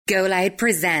Go Loud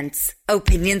presents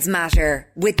Opinions Matter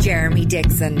with Jeremy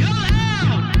Dixon. Go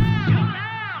loud!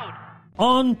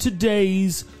 On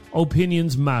today's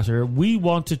Opinions Matter, we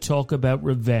want to talk about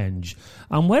revenge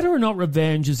and whether or not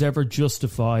revenge is ever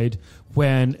justified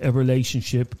when a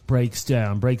relationship breaks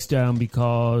down. Breaks down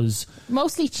because...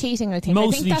 Mostly cheating, I think. Mostly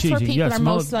I think that's cheating, where people yes, are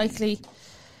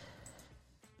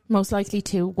most likely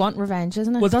to want revenge,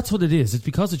 isn't it? Well, that's what it is. It's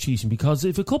because of cheating. Because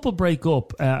if a couple break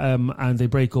up and they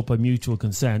break up by mutual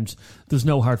consent, there's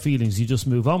no hard feelings. You just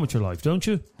move on with your life, don't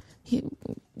you? I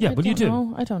don't know. What do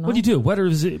you do?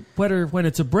 Whether when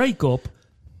it's a breakup,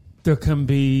 there can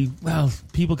be,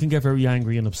 people can get very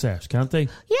angry and upset, can't they?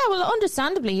 Yeah, well,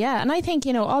 understandably, yeah. And I think,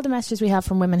 all the messages we have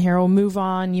from women here, move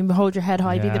on, you hold your head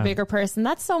high, be the bigger person.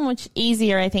 That's so much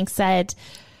easier, I think, said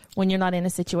when you're not in a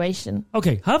situation.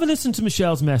 Okay, have a listen to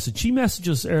Michelle's message. She messaged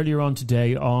us earlier on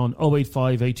today on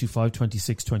 085 825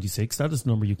 2626. That is the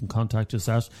number you can contact us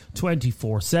at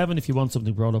 24/7 if you want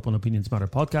something brought up on Opinions Matter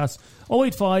podcast.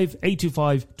 085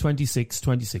 825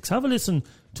 2626. Have a listen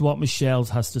to what Michelle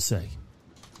has to say.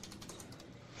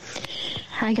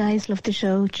 Hi guys, love the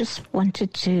show. Just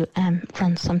wanted to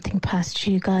run something past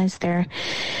you guys there.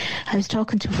 I was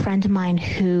talking to a friend of mine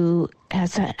who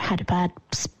has had a bad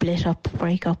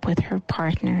break up with her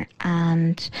partner,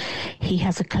 and he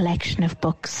has a collection of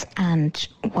books, and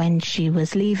when she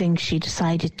was leaving she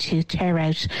decided to tear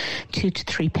out 2 to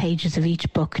 3 pages of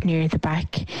each book near the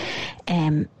back,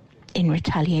 in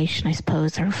retaliation, I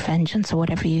suppose, or vengeance, or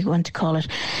whatever you want to call it.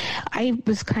 I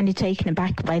was kind of taken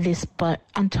aback by this, but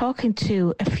I'm talking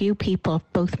to a few people,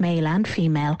 both male and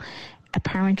female.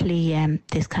 Apparently,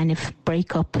 this kind of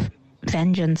breakup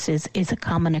vengeance is a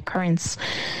common occurrence.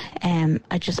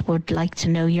 I just would like to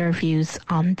know your views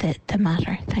on the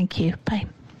matter. Thank you. Bye.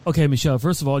 Okay, Michelle,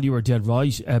 first of all, you are dead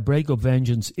right. Breakup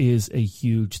vengeance is a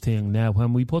huge thing. Now,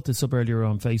 when we put this up earlier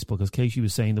on Facebook, as Katie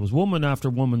was saying, there was woman after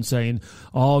woman saying,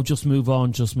 just move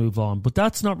on, just move on. But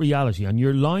that's not reality. And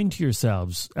you're lying to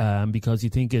yourselves because you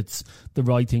think it's the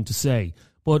right thing to say.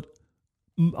 But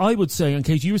I would say, and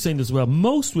Katie, you were saying this as well,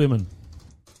 most women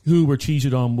who were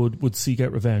cheated on would seek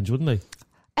out revenge, wouldn't they?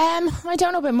 I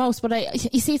don't know about most, but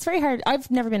you see, it's very hard. I've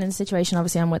never been in a situation,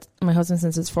 obviously I'm with my husband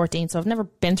since I was 14, so I've never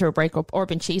been through a breakup or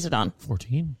been cheated on.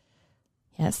 14?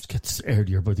 Yes. It gets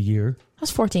earlier by the year. I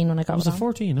was 14 when I got it. Was it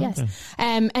 14? Okay.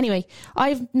 Yes. Anyway,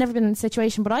 I've never been in a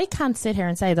situation, but I can't sit here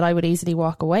and say that I would easily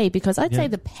walk away, because I'd say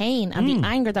the pain and the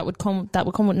anger that would come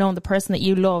with knowing the person that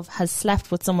you love has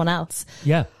slept with someone else.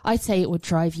 Yeah. I'd say it would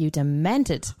drive you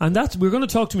demented. And we're going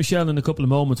to talk to Michelle in a couple of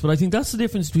moments, but I think that's the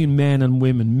difference between men and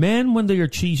women. Men, when they are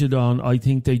cheated on, I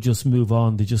think they just move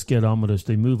on. They just get on with it.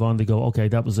 They move on. They go, okay,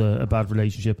 that was a bad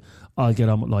relationship. I'll get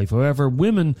on with life. However,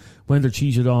 women, when they're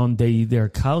cheated on, they're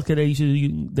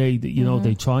calculated.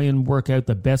 They try and work out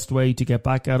the best way to get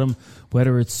back at him,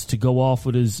 whether it's to go off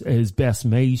with his best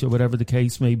mate or whatever the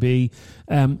case may be.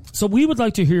 So we would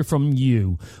like to hear from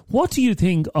you. What do you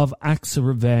think of acts of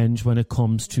revenge when it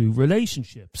comes to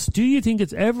relationships? Do you think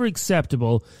it's ever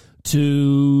acceptable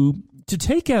to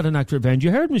take out an act of revenge?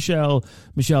 You heard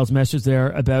Michelle's message there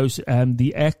about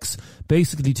the ex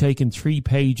basically taking 3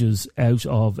 pages out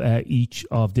of each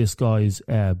of this guy's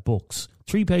books.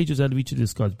 3 pages out of each of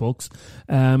this guy's books.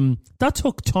 That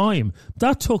took time.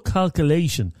 That took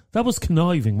calculation. That was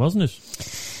conniving, wasn't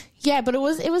it? Yeah, but it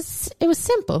was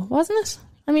simple, wasn't it?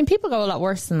 I mean, people go a lot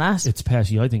worse than that. It's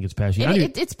petty. I think it's petty.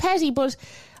 It's petty, but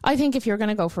I think if you're going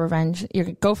to go for revenge,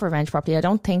 you go for revenge properly. I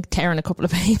don't think tearing a couple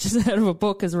of pages out of a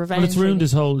book is revenge. Well, it's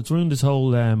ruined his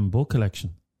whole book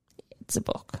collection. It's a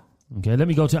book. Okay, let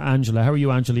me go to Angela. How are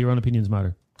you, Angela? You're on Opinions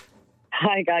Matter.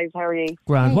 Hi, guys. How are you?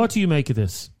 Grand. What do you make of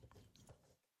this?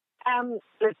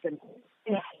 Listen,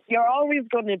 you're always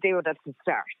going to do it at the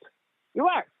start. You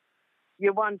are.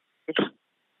 You want to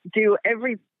do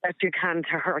everything that you can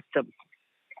to hurt them,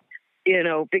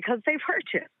 because they've hurt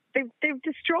you. They've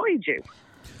destroyed you.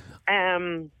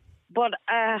 But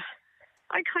I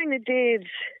kind of did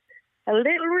a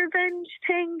little revenge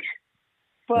thing,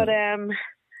 but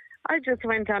I just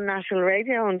went on national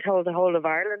radio and told the whole of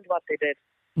Ireland what they did.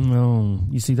 No,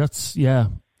 you see, that's, yeah.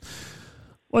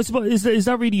 Well, I suppose, is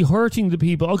that really hurting the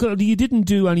people? Okay, you didn't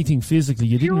do anything physically.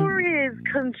 You didn't. Sure is,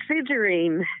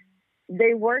 considering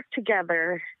they work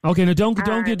together. Okay, now don't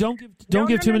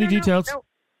give too many details.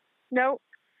 No.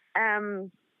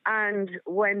 And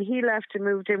when he left and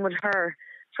moved in with her,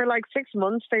 for like 6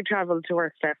 months, they travelled to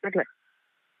work separately,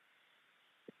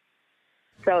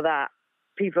 so that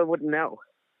people wouldn't know.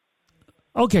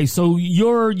 Okay, so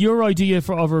your idea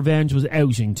of revenge was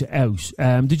outing to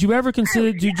out. Did you ever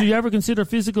consider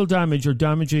physical damage or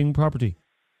damaging property?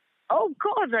 Oh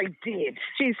God, I did.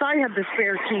 Jeez, I had the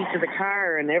spare key to the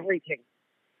car and everything.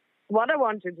 what I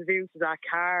wanted to do to that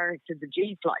car, to the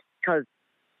Jeep, like, because,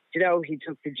 you know, he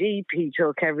took the Jeep, he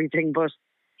took everything, but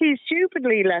he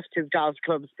stupidly left his golf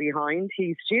clubs behind.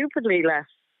 He stupidly left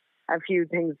a few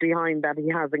things behind that he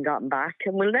hasn't gotten back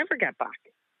and will never get back.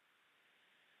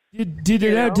 Did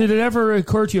it ever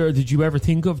occur to you, or did you ever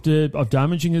think of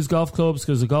damaging his golf clubs?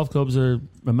 Because the golf clubs are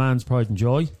a man's pride and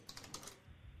joy.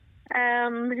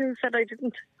 Who said I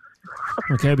didn't?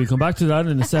 Okay, we'll come back to that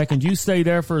in a second. You stay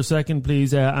there for a second,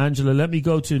 please, Angela. Let me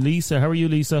go to Lisa. How are you,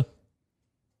 Lisa?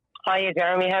 Hiya,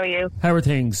 Jeremy. How are you? How are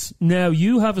things? Now,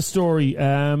 you have a story.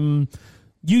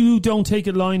 You don't take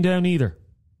it lying down either.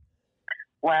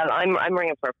 Well, I'm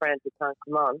ringing for a friend who can't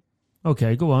come on.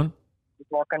 Okay, go on. She's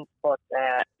working, but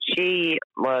she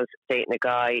was dating a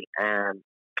guy, and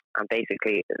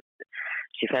basically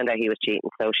she found out he was cheating,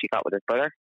 so she got with his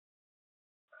brother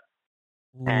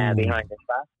behind his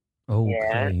back. Okay,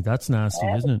 yeah. That's nasty,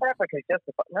 isn't it? Perfectly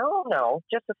justified. No,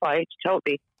 justified.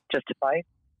 Totally justified.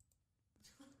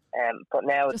 But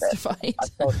now, justified. I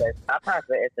suppose that part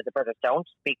of it is that the brothers don't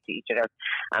speak to each other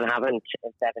and haven't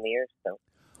in 7 years. So.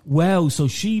 Wow, so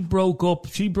she broke up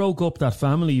that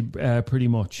family pretty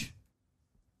much.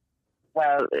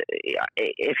 Well,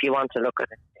 if you want to look at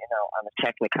it, you know, on a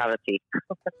technicality,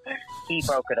 he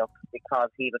broke it up because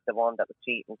he was the one that was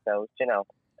cheating. So, you know.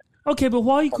 Okay, but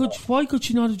why could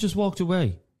she not have just walked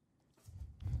away?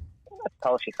 I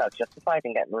suppose she felt justified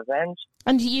in getting revenge.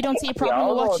 And you don't see a problem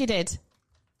with what she did?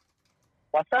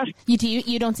 What's that?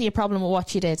 You don't see a problem with what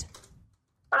she did?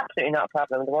 Absolutely not a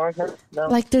problem in the world. No.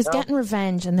 Like, there's getting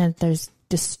revenge and then there's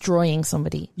destroying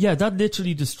somebody. Yeah, that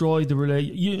literally destroyed the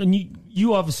relationship.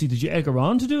 You obviously, did you egg her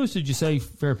on to do it? Did you say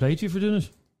fair play to you for doing it?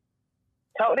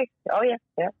 Totally. Oh, yeah.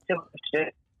 Too much to do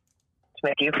to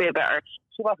make you feel better.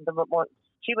 She wasn't the one.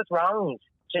 She was wronged.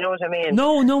 Do you know what I mean?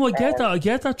 No, I get that. I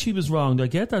get that she was wronged.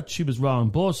 But the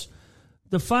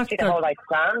fact that... the whole, like,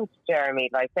 plans, Jeremy.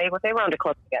 Like, they were on the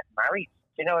cusp of getting married.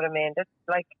 Do you know what I mean? It's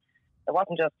like, it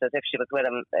wasn't just as if she was with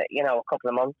him, you know, a couple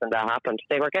of months and that happened.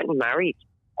 They were getting married.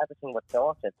 Everything was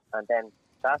sorted. And then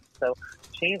that. So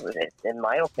she was, in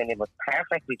my opinion, was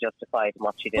perfectly justified in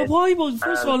what she did. But why was,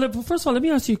 first of all, let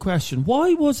me ask you a question.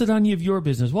 Why was it any of your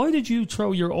business? Why did you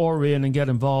throw your oar in and get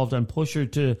involved and push her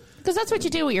to... Because that's what you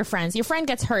do with your friends. Your friend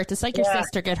gets hurt. It's like your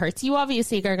sister get hurt. So you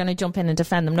obviously are going to jump in and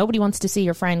defend them. Nobody wants to see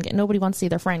their friend getting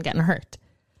hurt.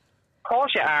 Of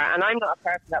course you are, and I'm not a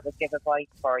person that would give advice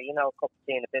for, you know, a cup of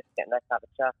tea and a biscuit and let's have a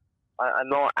chat. I'm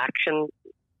more action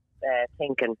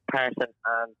thinking person,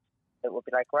 and it would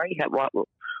be like, right,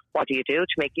 what do you do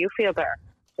to make you feel better?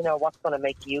 You know, what's going to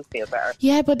make you feel better?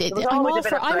 Yeah, but I'm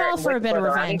all for a bit of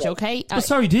revenge, anyway. Okay?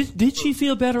 Sorry, did she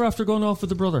feel better after going off with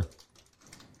the brother?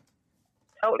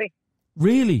 Totally.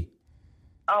 Really?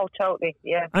 Oh, totally,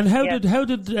 yeah. And how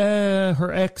did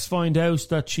her ex find out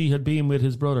that she had been with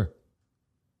his brother?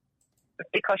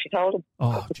 Because she told him.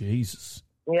 Oh, Jesus.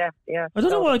 Yeah. I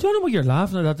don't know why you're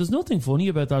laughing at that. There's nothing funny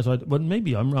about that. Well,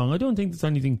 maybe I'm wrong. I don't think there's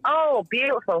anything... Oh,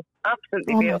 beautiful.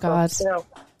 Absolutely beautiful. Oh, my God. You know,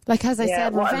 like, as I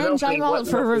said, revenge, I'm all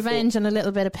for revenge and a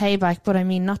little bit of payback, but I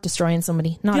mean, not destroying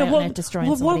somebody. Not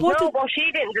destroying somebody. Well,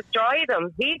 she didn't destroy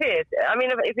them. He did. I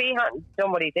mean, if he hadn't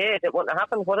done what he did, it wouldn't have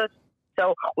happened, would it?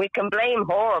 So we can blame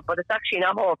her, but it's actually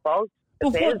not her fault.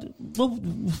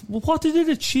 What did it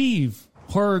achieve,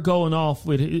 her going off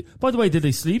with it? By the way, did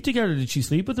they sleep together? Did she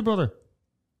sleep with the brother?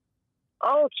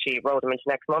 Oh, she wrote him into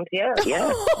next month, yeah.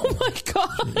 Oh, my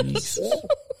God.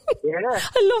 Yeah.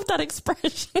 I love that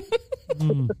expression.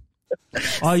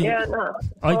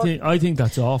 I think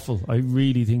that's awful. I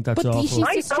really think that's awful.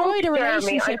 She's destroyed a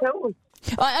relationship.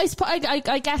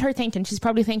 I get her thinking. She's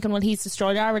probably thinking, well, he's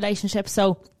destroyed our relationship,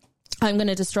 so I'm going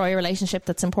to destroy a relationship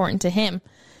that's important to him.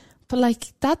 But like,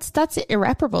 that's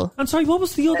irreparable. I'm sorry. What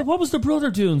was the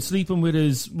brother doing, sleeping with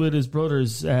his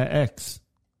brother's ex?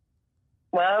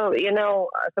 Well, you know,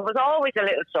 there was always a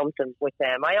little something with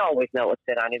them. I always noticed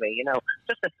it anyway, you know,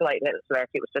 just a slight little flirt.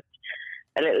 It was just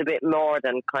a little bit more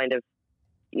than kind of,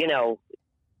 you know,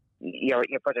 your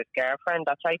brother's girlfriend,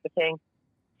 that type of thing.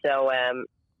 So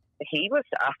he was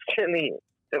absolutely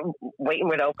waiting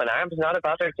with open arms, not a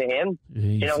bother to him.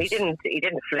 Jesus. You know, he didn't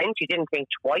flinch, he didn't think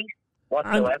twice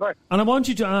whatsoever. And I want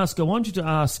you to ask, or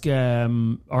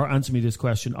answer me this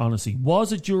question honestly.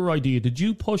 Was it your idea? Did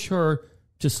you push her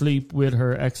to sleep with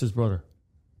her ex's brother?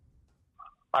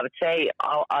 I would say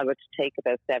I would take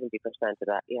about 70% of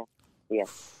that. Yeah.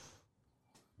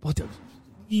 What?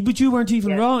 But you weren't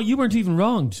even wrong. You weren't even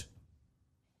wronged.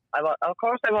 Of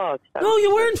course I was. No,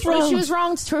 you weren't wronged. She was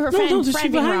wronged through her friend.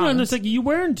 Hang on a second. You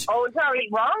weren't. Oh, sorry,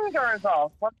 wronged or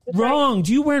involved? Wronged.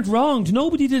 You weren't wronged.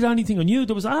 Nobody did anything on you.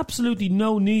 There was absolutely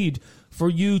no need for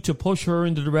you to push her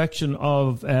in the direction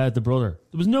of the brother.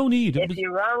 There was no need. If you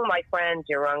wrong my friend,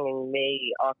 you're wronging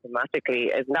me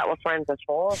automatically. Isn't that what friends are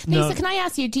for? Lisa, can I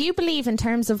ask you, do you believe in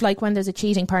terms of like when there's a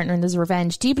cheating partner and there's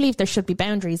revenge, do you believe there should be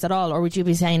boundaries at all? Or would you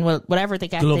be saying, well, whatever they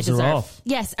get, gloves they deserve? Are off.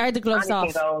 Yes, are the gloves Anything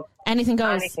off? Goes. Anything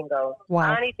goes? Anything goes.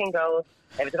 Wow. Anything goes.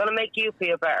 If it's going to make you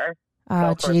feel better.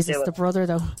 Oh, Jesus, the brother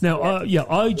though. Now,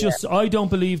 I don't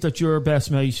believe that your best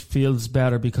mate feels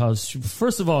better because,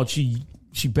 first of all, she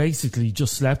basically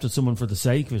just slept with someone for the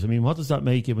sake of it. I mean, what does that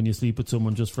make you when you sleep with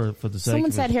someone just for the sake of it?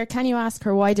 Someone said here, can you ask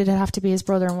her why did it have to be his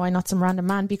brother and why not some random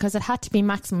man? Because it had to be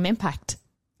maximum impact,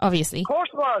 obviously. Of course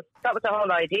it was. That was the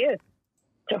whole idea.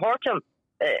 To hurt him.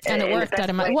 And it worked at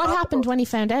him. What happened when he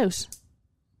found out?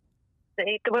 There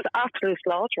was absolute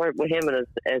slaughter with him and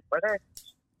his brother.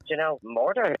 You know,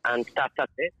 murder, and that's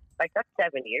it. Like, that's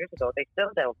 7 years ago. They still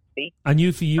don't speak. And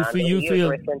you feel,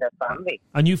 in their family.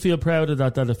 And you feel proud of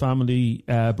that the family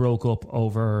broke up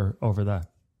over that.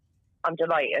 I'm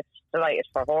delighted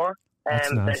for her.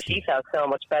 That she felt so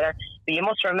much better. But you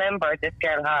must remember, this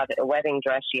girl had a wedding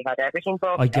dress. She had everything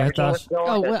booked. I get that.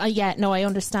 I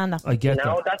understand that. I get that.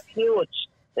 No, that's huge.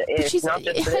 Has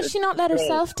she not let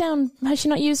herself down? Has she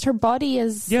not used her body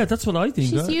as? Yeah, that's what I think.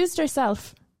 She's used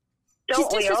herself. She's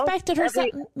disrespected herself.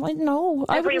 No,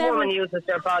 I would never. Every woman uses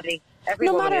their body.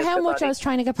 No matter how much I was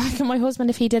trying to get back at my husband,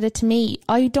 if he did it to me,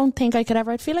 I don't think I could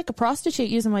ever. I'd feel like a prostitute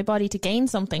using my body to gain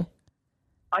something.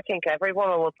 I think every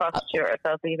woman will prostitute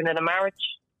herself, even in a marriage.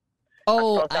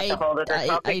 Oh,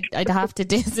 I'd have to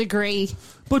disagree.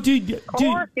 But of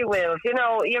course you will. You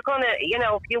know, you're gonna. You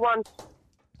know, if you want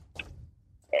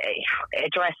a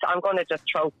dress, I'm going to just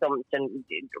throw something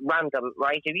random,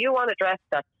 right? If you want a dress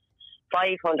that's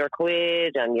 500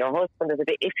 quid and your husband is a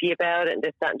bit iffy about it and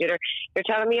this, that and the other, you're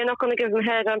telling me you're not going to give him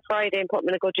head on Friday and put him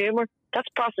in a good humour? That's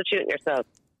prostituting yourself.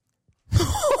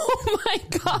 Oh my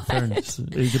God. Fairness.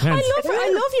 It depends.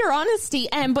 I love your honesty,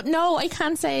 but no, I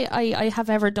can't say I have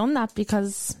ever done that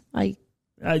because I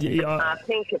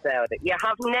think about it. You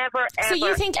have never ever. So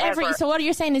you think So what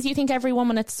you're saying is you think every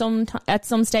woman at some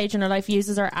stage in her life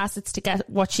uses her assets to get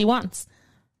what she wants?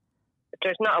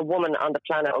 There's not a woman on the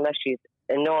planet unless she's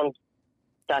a nun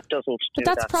that doesn't do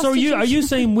that. So are you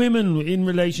saying women in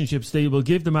relationships, they will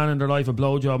give the man in their life a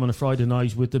blowjob on a Friday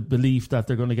night with the belief that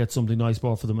they're going to get something nice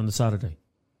bought for them on a Saturday?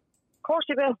 Of course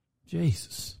they will.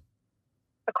 Jesus.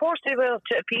 Of course they will,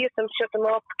 to appease them, shut them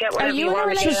up, get whatever you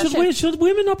want. Should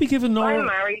women not be given oral... I'm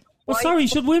married.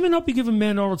 Should women not be giving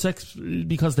men oral sex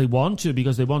because they want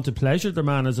to pleasure their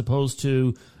man as opposed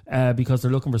to because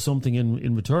they're looking for something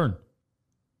in return?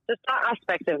 There's that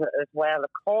aspect of it as well. Of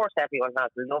course everyone has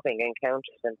loving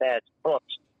encounters in bed, but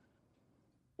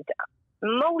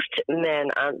most men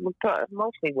and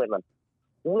mostly women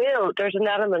there's an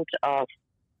element of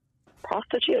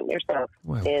prostituting yourself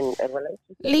in a relationship.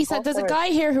 Lisa, there's a guy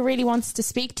here who really wants to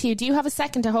speak to you. Do you have a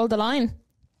second to hold the line?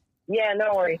 Yeah,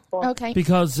 no worries. Okay.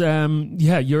 Because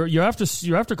you're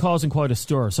after causing quite a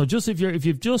stir. So just if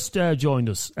you've just joined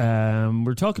us,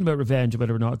 we're talking about revenge,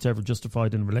 whether or not it's ever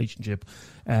justified in a relationship.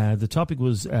 The topic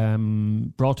was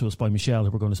brought to us by Michelle,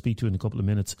 who we're going to speak to in a couple of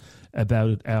minutes,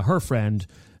 about her friend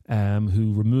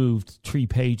who removed 3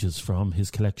 pages from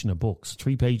his collection of books.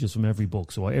 3 pages from every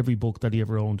book. So every book that he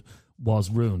ever owned was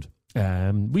ruined.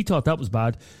 We thought that was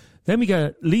bad. Then we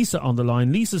get Lisa on the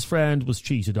line. Lisa's friend was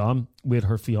cheated on with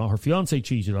her fiance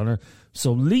cheated on her.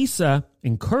 So Lisa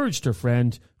encouraged her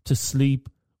friend to sleep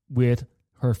with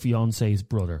her fiance's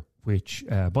brother, which,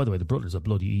 by the way, the brother's a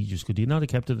bloody aegis. Could he not have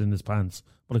kept it in his pants?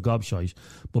 What a gobshite.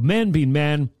 But men being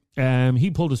men,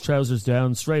 he pulled his trousers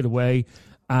down straight away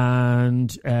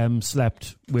and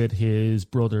slept with his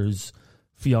brother's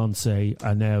fiance.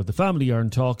 And now the family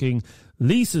aren't talking.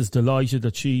 Lisa's delighted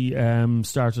that she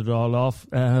started it all off.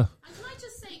 Can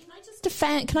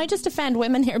I just defend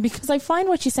women here, because I find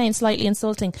what she's saying slightly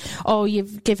insulting. Oh,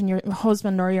 you've given your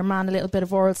husband or your man a little bit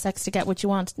of oral sex to get what you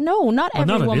want. No, not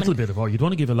every woman. Not a little bit of oral. You'd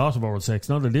want to give a lot of oral sex,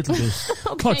 not a little bit.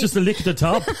 Okay. Oh, just a lick at the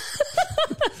top.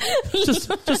 just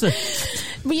a...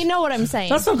 But you know what I'm saying.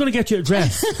 That's not going to get you a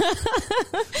dress.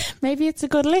 Maybe it's a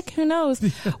good lick. Who knows?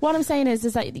 What I'm saying is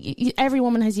that every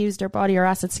woman has used her body or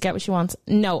assets to get what she wants.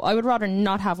 No, I would rather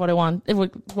not have what I want,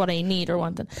 what I need or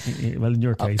want. Well, in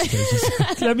your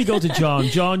case, let me go to John.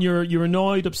 John, you're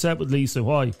annoyed, upset with Lisa.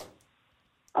 Why?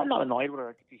 I'm not annoyed with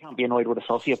her. You can't be annoyed with a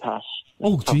sociopath.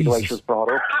 Oh, Jesus. The way she was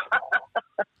brought up.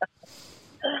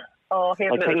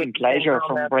 Like taking pleasure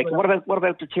from breaking. What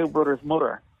about the 2 brothers'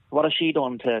 mother? What has she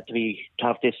done to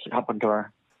have this happen to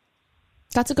her?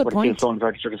 That's a good point. 2 sons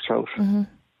registered his throat. Mm-hmm.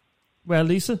 Well,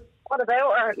 Lisa? What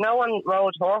about her? No one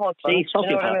rode her husband. See,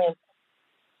 sociopath.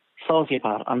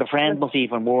 Sociopath. And the friend must be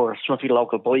even worse. She must be the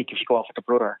local bike if you go off with the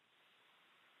brother.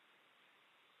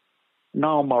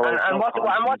 No moral. And what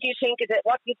do you think of it?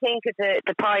 What do you think of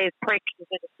the pious prick who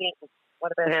did the thing?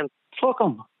 What about him? Fuck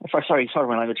him. Sorry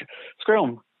my language. Screw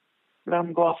him. Let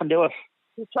him go off and do it.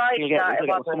 He tried that, it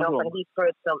wasn't enough, and he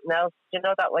screwed something else. Do you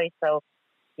know that way? So,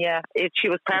 yeah, she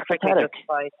was perfectly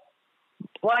justified.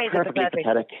 Why is it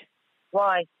pathetic?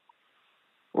 Why?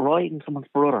 Riding someone's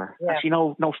brother. Yeah. Actually,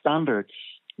 no standards,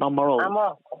 no morals. And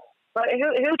what? But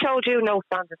who told you no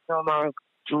standards, no morals?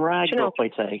 Dragged up,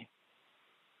 I'd say.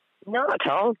 Not at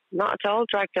all. Not at all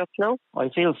dragged up, no. I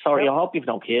feel sorry. No. I hope you've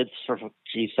no kids, for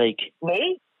G's sake.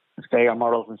 Me? Stay your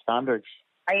morals and standards.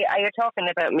 Are you talking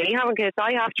about me having kids?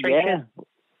 I have 3 kids.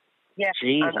 Yeah.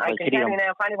 Jeez, and I can tell you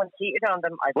now, if anyone cheated on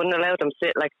them, I wouldn't allow them to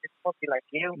sit like this puppy like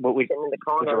you, sitting in the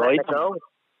corner and let it go.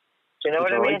 Do you know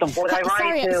what I mean?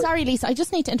 Sorry, Lisa. I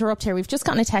just need to interrupt here. We've just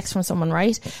gotten a text from someone,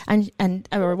 right? And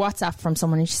or a WhatsApp from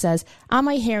someone, and she says, "Am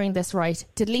I hearing this right?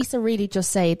 Did Lisa really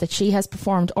just say that she has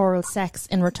performed oral sex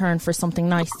in return for something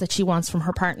nice that she wants from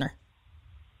her partner?"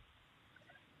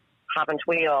 Haven't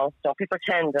we all? Don't be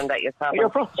pretending that you haven't. You're a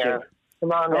prostitute.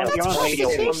 Come on now.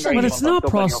 But it's not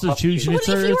prostitution. It's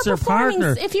her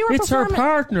partner. It's her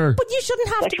partner. But you shouldn't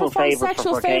have to perform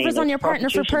sexual favours on your partner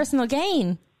for personal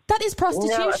gain. That is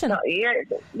prostitution. No, you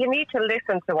need to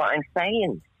listen to what I'm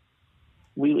saying.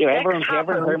 Everyone's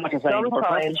very much saying you're a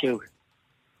prostitute.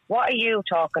 What are you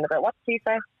talking about? What's he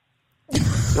say?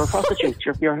 You're a prostitute.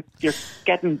 You're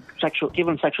given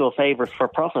sexual favours for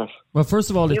profit. Well, first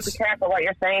of all, you be careful what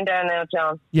you're saying there now,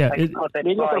 John. Yeah, look up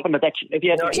in the dictionary.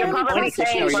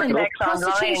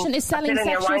 Prostitution is selling giving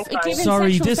sexual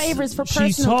favours for personal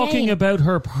gain. She's talking about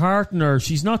her partner.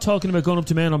 She's not talking about going up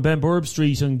to men on Ben Burb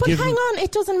Street and giving... But hang on,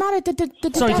 it doesn't matter. The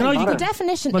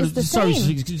definition is the same.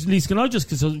 Sorry, Lisa, can I just...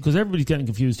 Because everybody's getting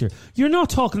confused here. You're not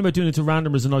talking about doing it to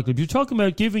randomers in a nightclub. You're talking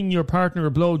about giving your partner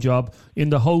a blowjob in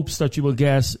the hopes that you will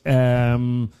get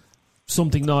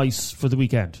something nice for the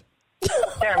weekend.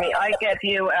 Jeremy, I gave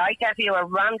you a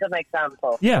random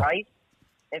example. Yeah. Right?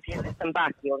 If you listen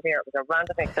back, you'll hear it was a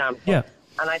random example. Yeah.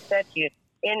 And I said to you,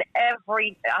 in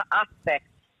every aspect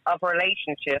of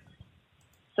relationships,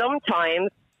 sometimes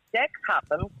sex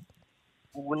happens,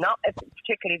 not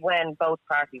particularly when both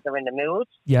parties are in the mood.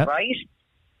 Yeah. Right?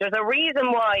 There's a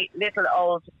reason why little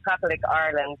old Catholic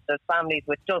Ireland, there's families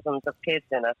with dozens of kids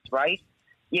in it, right?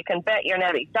 You can bet your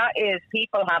netty. That is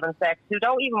people having sex who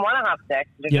don't even want to have sex.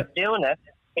 They're just doing it.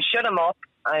 You shut them up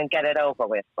and get it over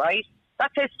with, right?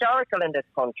 That's historical in this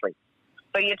country.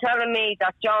 So you're telling me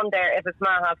that John there, if his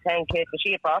man has 10 kids, is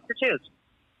she a prostitute?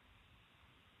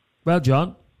 Well,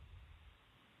 John.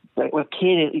 Your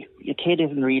kid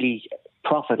isn't really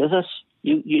profit, is it?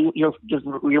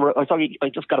 I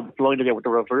just got blinded there with the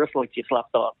reverse like you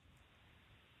slapped on.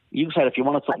 You said if you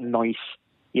wanted something nice,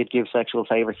 you'd give sexual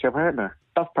favours to your partner.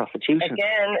 That's prostitution.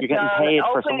 Again, you're getting paid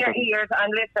for open your ears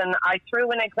and listen. I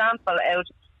threw an example out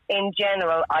in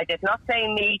general. I did not say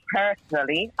me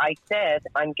personally. I said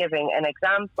I'm giving an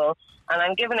example, and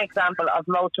I'm giving an example of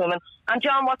most women. And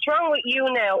John, what's wrong with you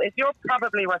now is you're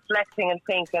probably reflecting and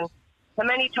thinking, how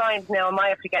many times now am I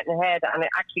have to get in the head and it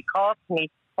actually cost me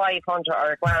 500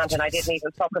 or £1,000 and I didn't even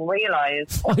fucking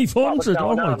realise 500?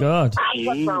 Oh my God.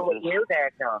 What's wrong with you there,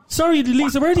 John? Sorry,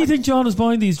 Lisa, where do you think John is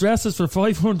buying these dresses for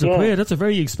 500 quid? That's a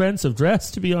very expensive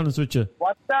dress, to be honest with you.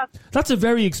 What's that? That's a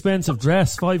very expensive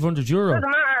dress, €500. Doesn't matter,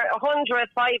 100,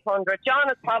 500. John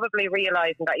is probably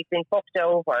realising that he's been fucked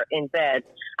over in bed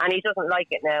and he doesn't like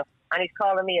it now, and he's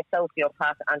calling me a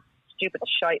sociopath and stupid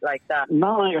shite like that.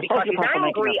 No, you're because he's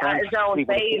angry at his own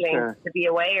failing to be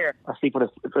aware. Or sleep with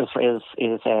his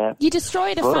you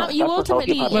destroyed a family. You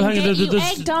ultimately you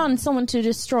egged on someone to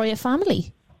destroy a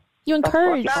family. You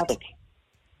encouraged.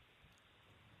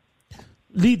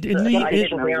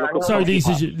 Sorry,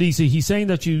 Lisa, he's saying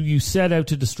that you set out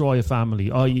to destroy a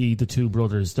family, i.e. the two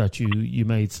brothers that you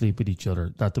made sleep with each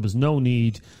other, that there was no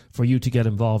need for you to get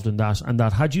involved in that, and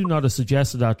that had you not have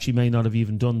suggested that, she may not have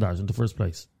even done that in the first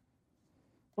place.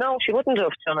 No, she wouldn't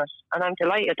have done it, and I'm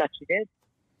delighted that she did.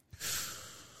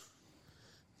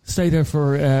 Stay there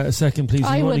for a second, please.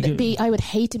 I would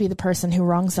hate to be the person who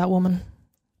wrongs that woman.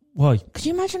 Why? Could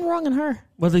you imagine wronging her?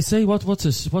 Well, they say hell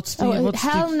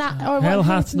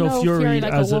hath no fury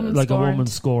like a woman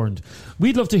scorned.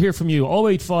 We'd love to hear from you.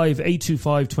 085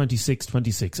 825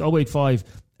 2626. 085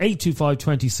 825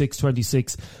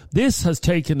 2626. This has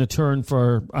taken a turn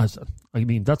for us. I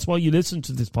mean, that's why you listen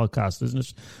to this podcast, isn't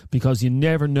it? Because you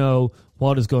never know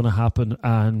what is going to happen.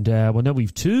 And well, now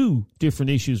we've two different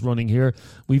issues running here.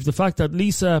 We've the fact that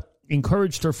Lisa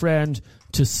encouraged her friend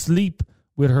to sleep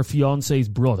with her fiance's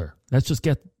brother. Let's just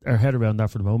get our head around that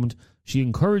for the moment. She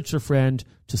encouraged her friend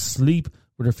to sleep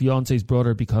with her fiance's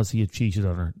brother because he had cheated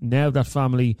on her. Now that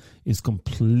family is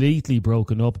completely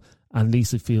broken up and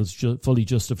Lisa feels fully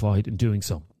justified in doing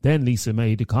so. Then Lisa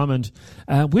made a comment,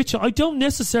 which I don't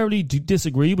necessarily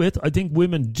disagree with. I think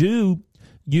women do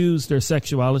use their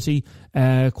sexuality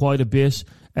quite a bit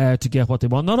to get what they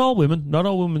want. Not all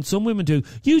women. Some women do.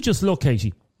 You just look,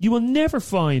 Katie. You will never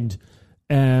find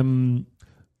an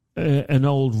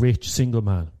old, rich, single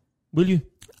man. Will you?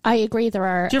 I agree there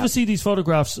are... Do you ever see these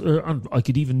photographs, I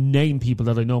could even name people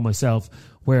that I know myself,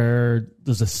 where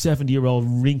there's a 70-year-old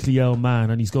wrinkly old man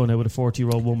and he's going out with a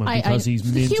 40-year-old woman because he's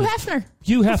minted. Hugh Hefner.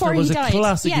 Hugh Hefner was a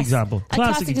classic example.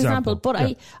 Classic example.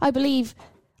 But yeah.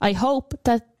 I hope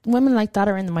that women like that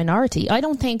are in the minority. I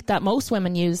don't think that most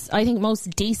women I think most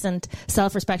decent,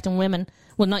 self-respecting women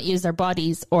will not use their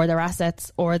bodies or their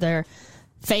assets or their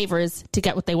favours to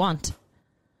get what they want.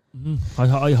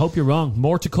 I hope you're wrong.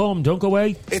 More to come. Don't go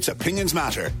away. It's Opinions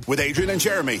Matter with Adrian and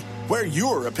Jeremy, where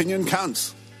your opinion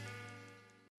counts.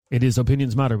 It is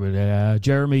Opinions Matter with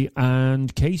Jeremy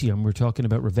and Katie, and we're talking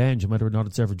about revenge and whether or not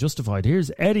it's ever justified.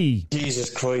 Here's Eddie. Jesus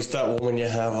Christ, that woman you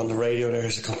have on the radio there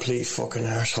is a complete fucking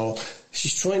arsehole.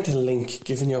 She's trying to link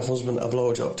giving your husband a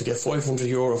blowjob to get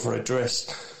 €500 for a dress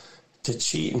to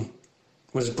cheating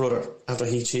with his brother after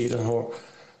he cheated on her.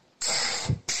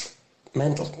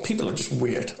 Mental. People are just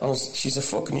weird. Honestly, she's a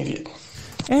fucking idiot.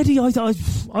 Eddie,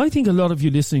 I think a lot of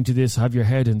you listening to this have your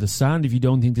head in the sand if you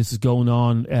don't think this is going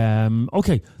on.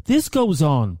 Okay, this goes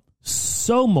on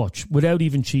so much without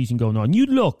even cheating going on. You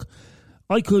look,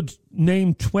 I could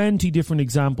name 20 different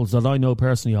examples that I know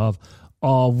personally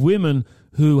of women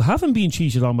who haven't been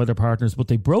cheated on by their partners, but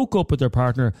they broke up with their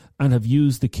partner and have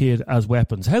used the kid as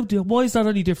weapons. Why is that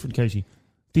any different, Katie?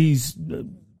 These...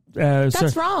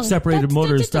 that's wrong. Separated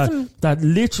mothers that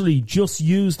literally just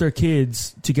use their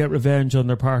kids to get revenge on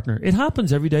their partner. It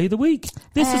happens every day of the week.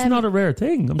 This is not a rare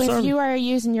thing. I'm sorry. If you are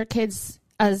using your kids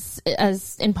as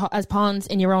pawns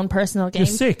in your own personal game, you're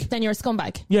sick. Then you're a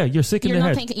scumbag. Yeah, you're sick in the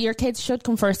head. Thinking your kids should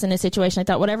come first in a situation like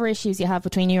that. Whatever issues you have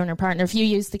between you and your partner, if you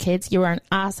use the kids, you are an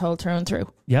asshole through and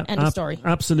through. Yeah, end of story.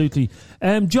 Absolutely.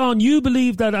 John, you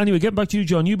believe that, anyway, getting back to you,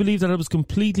 John, you believe that it was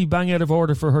completely bang out of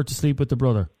order for her to sleep with the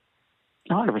brother?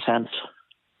 100%.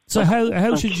 So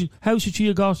how should she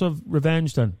have got of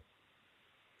revenge then?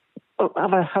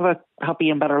 Have a happy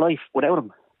and better life without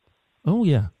him. Oh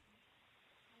yeah.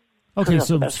 Okay,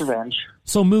 so that's revenge.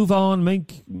 So move on,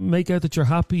 make out that you're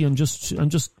happy and just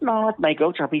not make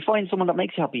out you're happy. Find someone that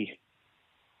makes you happy,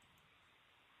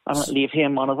 and leave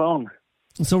him on his own.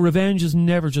 So revenge is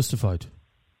never justified.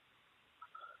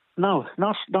 No,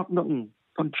 not nothing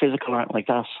physical or anything like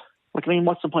that. Like, I mean,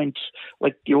 what's the point?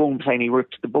 Like your own saying, he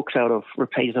ripped the books out of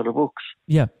books.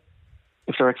 Yeah.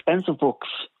 If they're expensive books,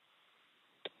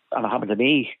 and it happened to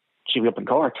me, she'd be up in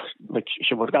court. Like,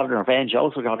 she would have gotten revenge,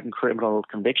 also got in criminal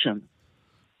conviction.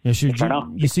 Yeah,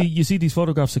 you see these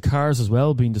photographs of cars as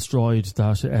well being destroyed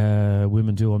that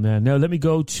women do on there. Now, let me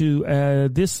go to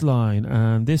this line,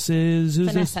 and this is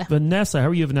Vanessa. Vanessa. How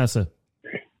are you, Vanessa?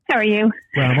 How are you?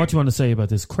 Well, what do you want to say about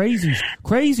this crazy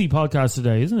podcast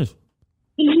today, isn't it?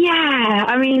 Yeah,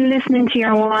 I mean, listening to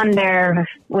your one there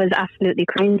was absolutely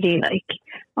cringy. Like,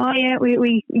 oh yeah,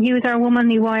 we use our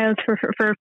womanly wiles for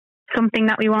something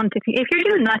that we want. If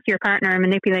you're doing that to your partner and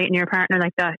manipulating your partner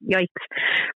like that, yikes.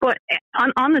 But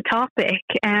on the topic,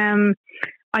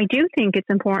 I do think it's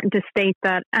important to state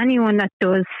that anyone that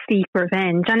does seek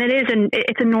revenge, and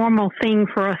it's a normal thing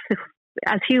for us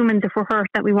as humans, if we're hurt,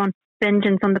 that we want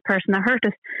vengeance on the person that hurt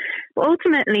us. But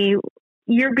ultimately,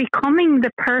 you're becoming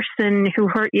the person who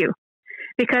hurt you.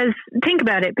 Because think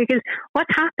about it, because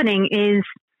what's happening is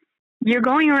you're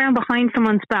going around behind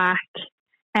someone's back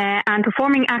and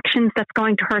performing actions that's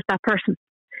going to hurt that person.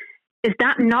 Is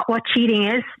that not what cheating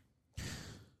is?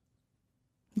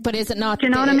 But is it not? Do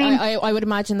you know what I mean? I would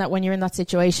imagine that when you're in that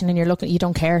situation and you're looking, you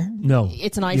don't care. No,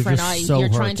 it's an eye for an eye. You're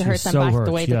trying to hurt them back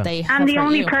the way that they have. And the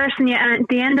only person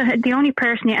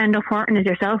you end up hurting is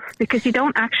yourself, because you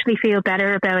don't actually feel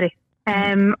better about it.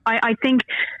 I think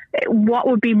what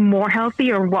would be more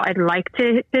healthy, or what I'd like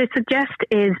to suggest,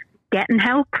 is getting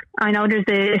help. I know there's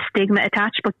a stigma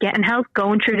attached, but getting help,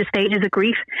 going through the stages of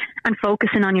grief and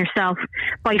focusing on yourself.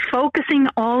 By focusing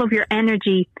all of your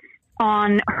energy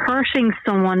on hurting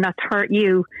someone that's hurt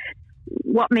you,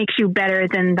 what makes you better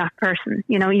than that person?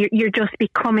 You know, you're just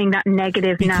becoming that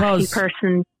negative, nasty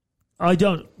person.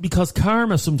 Because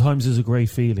karma sometimes is a great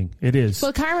feeling. It is.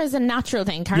 Well, karma is a natural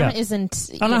thing. Karma isn't.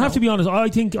 And I have to be honest. I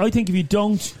think if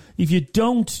you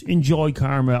don't enjoy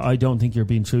karma, I don't think you're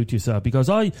being true to yourself. Because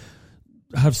I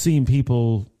have seen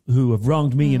people who have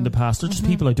wronged me in the past, or just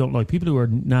people I don't like, people who are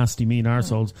nasty, mean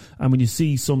arseholes, and when you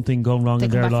see something going wrong in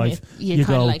their life, you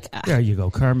go, there you go,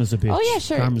 karma's a bitch. Oh yeah,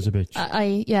 sure. Karma's a bitch.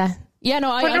 Yeah,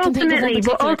 no, I can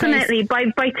ultimately,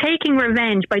 by taking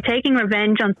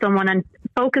revenge on someone and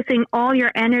focusing all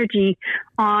your energy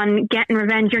on getting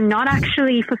revenge, you're not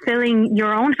actually fulfilling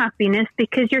your own happiness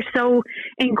because you're so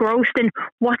engrossed in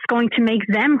what's going to make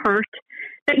them hurt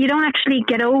that you don't actually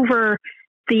get over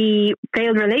the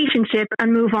failed relationship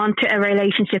and move on to a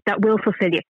relationship that will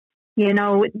fulfill you. You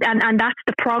know, and that's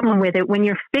the problem with it. When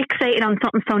you're fixated on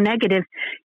something so negative,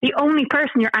 the only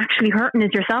person you're actually hurting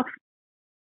is yourself.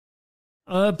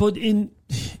 But in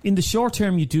the short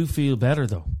term, you do feel better,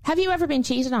 though. Have you ever been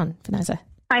cheated on, Vanessa?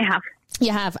 I have.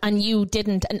 You have, and you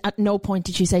didn't. And at no point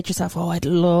did you say to yourself, "Oh, I'd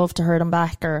love to hurt him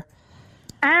back," or.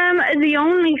 The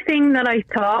only thing that I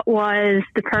thought was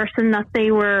the person that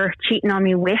they were cheating on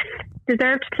me with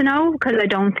deserved to know, because I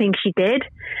don't think she did.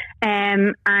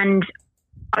 And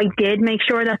I did make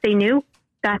sure that they knew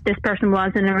that this person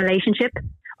was in a relationship.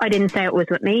 I didn't say it was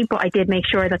with me, but I did make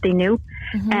sure that they knew.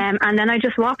 And then I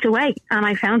just walked away and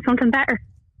I found something better.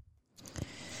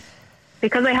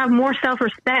 Because I have more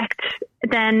self-respect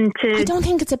than to I don't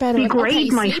think it's about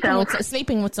degrade myself.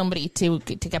 Sleeping with somebody to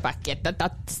get back,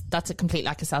 that's a complete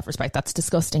lack of self-respect. That's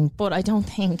disgusting. But I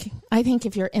think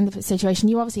if you're in the situation,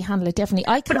 you obviously handle it differently.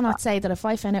 I cannot say that if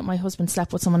I found out my husband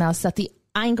slept with someone else, that the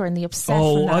anger and the obsession.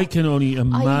 Oh, I can only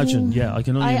imagine. I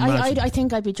can only imagine. I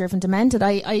think I'd be driven demented.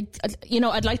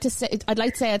 I'd like to say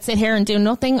I'd sit here and do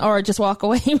nothing or just walk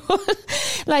away.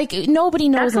 Like nobody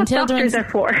knows That's until what doctors are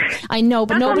for. I know,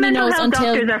 but That's nobody knows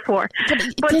until doctors are for.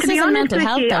 But this to be isn't honest mental with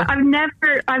health, you, though.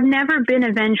 I've never been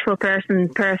a vengeful person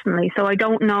personally, so I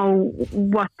don't know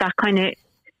what that kind of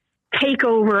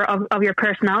takeover of your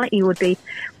personality would be.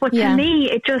 But to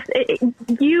me,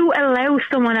 you allow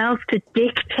someone else to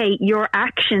dictate your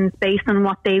actions based on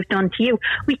what they've done to you.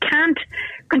 We can't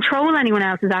control anyone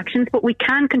else's actions, but we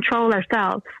can control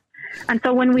ourselves. And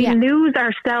so when we lose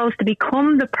ourselves to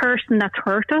become the person that's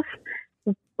hurt us,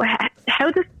 how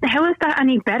is that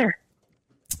any better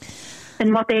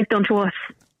than what they've done to us?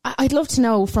 I'd love to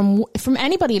know from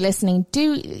anybody listening,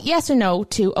 do yes or no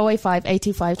to 085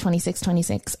 825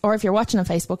 2626, or if you're watching on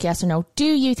Facebook, yes or no, do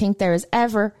you think there is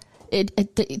ever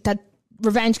that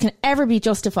revenge can ever be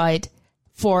justified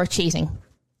for cheating?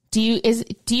 Do you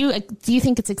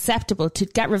think it's acceptable to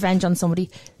get revenge on somebody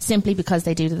simply because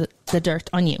they do the dirt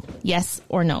on you? Yes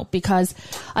or no? Because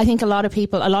I think a lot of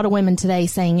women today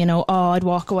saying, oh, I'd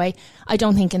walk away. I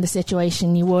don't think in the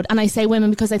situation you would. And I say women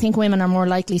because I think women are more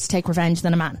likely to take revenge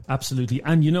than a man. Absolutely.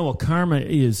 And you know what karma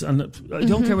is, and I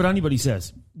don't care what anybody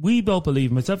says. We both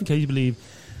believe, myself and Katie believe,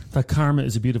 that karma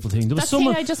is a beautiful thing. There was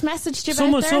someone I just messaged you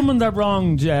about someone that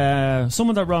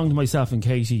wronged myself and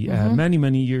Katie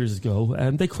many years ago,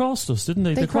 and they crossed us, didn't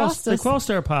they? They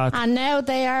crossed our path, and now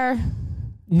they are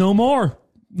no more.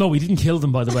 No, we didn't kill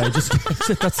them, by the way.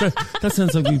 That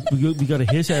sounds like we got a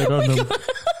hit out on them.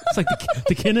 It's like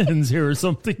the Kinahans here or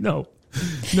something. No.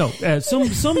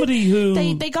 Somebody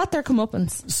who they got their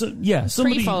comeuppance.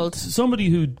 Somebody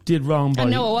who did wrong by.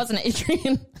 No, it wasn't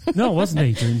Adrian. No, it wasn't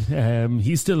Adrian.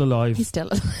 He's still alive.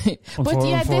 But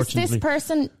yeah, this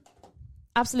person,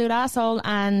 absolute asshole.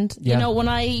 And you know, when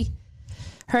I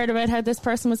heard about how this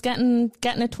person was getting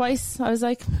it twice, I was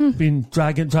like, been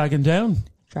dragging down.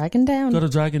 Got to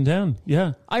drag him down.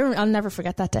 Yeah, I'll never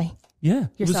forget that day. Yeah,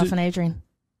 yourself and Adrian.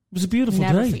 It was a beautiful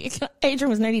day. Adrian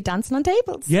was nearly dancing on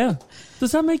tables. Yeah.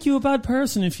 Does that make you a bad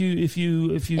person if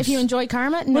you enjoy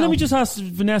karma? No. Well, let me just ask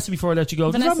Vanessa before I let you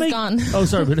go. Vanessa's gone. Oh,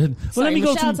 sorry. Well, let me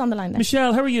Michelle's go on the line now.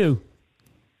 Michelle, how are you?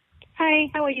 Hi,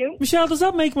 how are you? Michelle, does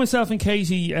that make myself and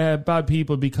Katie bad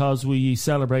people because we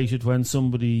celebrated when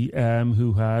somebody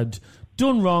who had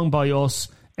done wrong by us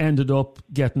ended up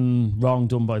getting wrong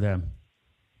done by them?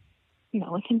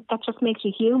 No, I think that just makes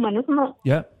you human, isn't it?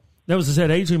 Yeah. Now, as I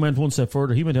said, Adrian went one step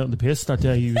further. He went out in the piss that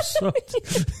day. He was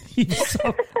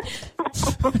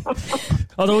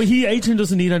although Adrian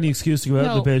doesn't need any excuse to go out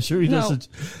in the piss. Sure, he doesn't.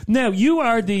 Now, you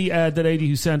are the lady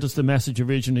who sent us the message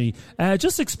originally.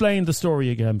 Just explain the story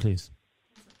again, please.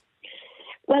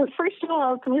 Well, first of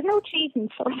all, there was no cheating,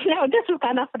 so now this has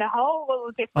gone off in a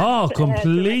whole different. Oh,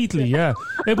 completely, yeah.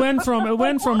 It went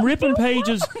from ripping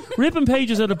pages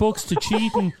out of books to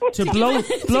cheating to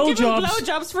blowjobs.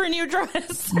 Blowjobs for a new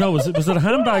dress. No, was it a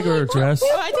handbag or a dress?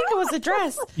 Oh, I think it was a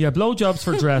dress. Yeah, blowjobs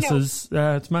for dresses.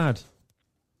 It's mad.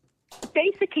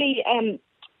 Basically,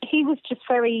 he was just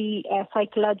very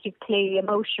psychologically,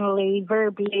 emotionally,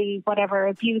 verbally, whatever,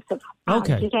 abusive.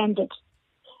 Okay. It ended.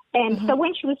 So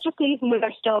when she was just leaving with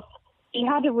her stuff, he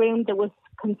had a room that was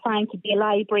consigned to be a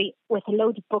library with a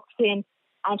load of books in,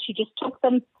 and she just took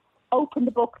them, opened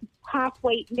the book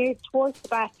halfway near towards the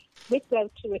back, ripped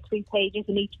out 2 or 3 pages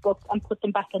in each book and put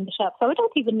them back on the shelf. So I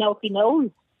don't even know if he knows.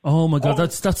 Oh my God,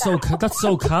 that's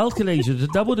so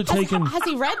calculated. That would have taken. Has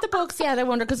he read the books yet? I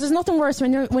wonder, because there's nothing worse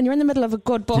when you're in the middle of a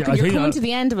good book and you're coming to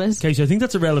the end of it. Casey, I think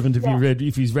that's irrelevant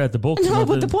if he's read the books. No,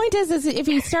 but the point is if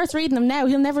he starts reading them now,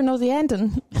 he'll never know the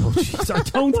ending. Oh, geez, I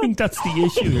don't think that's the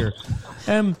issue here.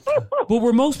 But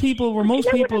were most people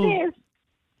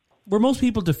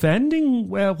defending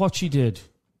what she did?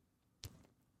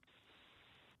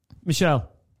 Michelle.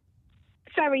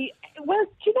 Sorry. Well,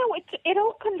 you know, it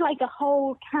opened like a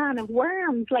whole can of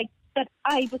worms, like that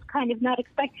I was kind of not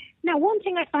expecting. Now, one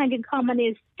thing I find in common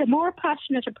is the more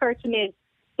passionate a person is,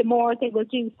 the more they will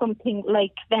do something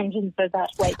like vengeance or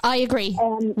that way. I agree,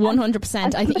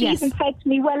 100%. I think yes. Even said to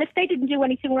me, well, if they didn't do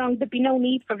anything wrong, there'd be no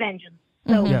need for vengeance.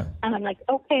 So, and I'm like,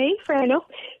 okay, fair enough.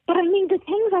 But I mean, the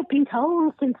things I've been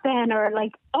told since then are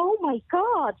like, oh my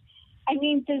God. I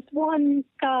mean, there's one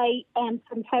guy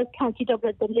from South County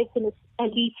Dublin that lives in a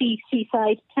leafy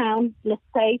seaside town, let's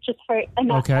say, just for an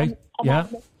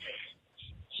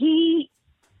He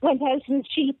went out in his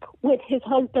Jeep with his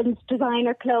husband's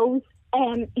designer clothes.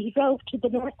 He drove to the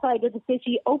north side of the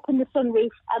city, opened the sunroof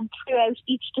and threw out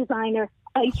each designer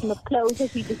item of clothes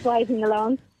as he was driving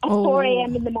along at 4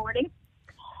 a.m. in the morning.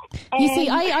 You see,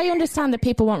 I understand that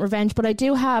people want revenge, but I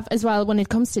do have as well when it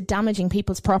comes to damaging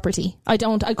people's property. I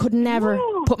could never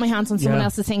put my hands on someone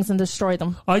else's things and destroy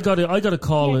them. I got a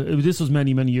call. This was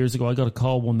many years ago. I got a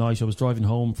call one night. I was driving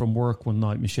home from work one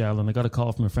night, Michelle, and I got a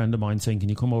call from a friend of mine saying, "Can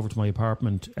you come over to my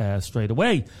apartment straight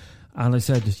away?" And I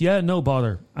said, "Yeah, no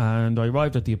bother." And I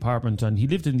arrived at the apartment, and he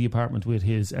lived in the apartment with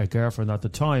his girlfriend at the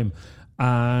time.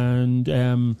 And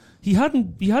he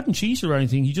hadn't cheated or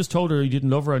anything. He just told her he didn't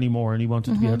love her anymore and he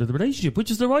wanted to be out of the relationship, which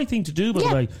is the right thing to do, by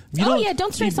the way.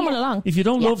 Don't string someone along. If you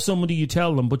don't love somebody, you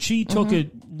tell them. But she took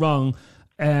it wrong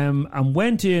and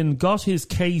went in, got his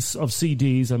case of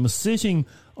CDs and was sitting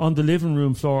on the living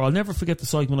room floor. I'll never forget the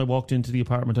sight when I walked into the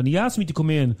apartment, and he asked me to come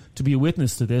in to be a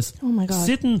witness to this. Oh my God.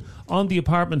 Sitting on the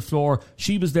apartment floor,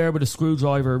 she was there with a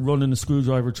screwdriver, running a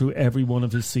screwdriver through every one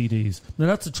of his CDs. Now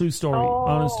that's a true story,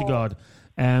 honest to God.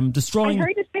 Destroying. I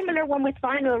heard a similar one with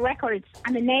vinyl records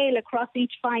and a nail across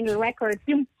each vinyl record.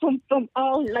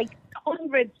 All like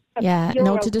hundreds of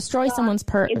euros. To destroy someone's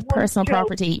personal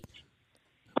property.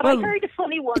 But I heard a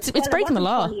funny one. It's breaking the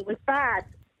law. Funny, it was bad.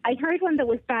 I heard one that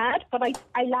was bad, but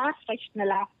I laughed. I shouldn't have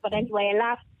laughed, but anyway, I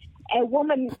laughed. A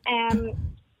woman,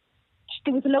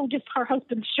 there was a load of her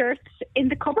husband's shirts in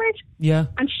the cupboard. Yeah.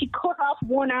 And she cut off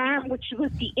one arm, which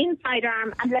was the inside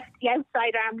arm, and left the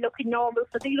outside arm looking normal,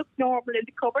 so they looked normal in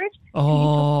the cupboard.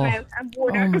 Oh. And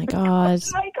my God.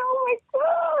 Like, oh my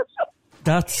God.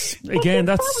 That's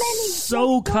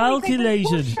so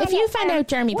calculated. If you found out,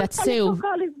 Jeremy, that Sue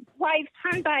called his wife's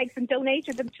handbags and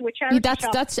donated them to a charity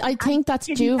shop. I think that's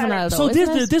juvenile, though.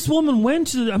 So this woman went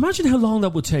to. Imagine how long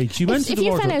that would take. She went to the If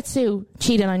you found out Sue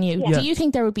cheated on you, do you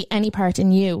think there would be any part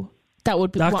in you that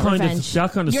would be want revenge?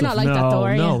 That kind of You're stuff. not like that, though,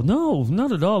 are you? No,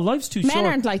 not at all. Life's too short. Men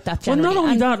aren't like that generally. Well, not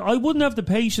only that, I wouldn't have the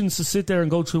patience to sit there and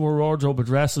go through her wardrobe of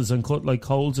dresses and cut like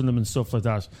holes in them and stuff like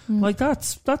that. Like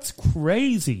that's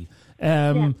crazy.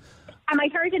 And I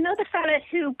heard another fella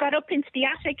who got up into the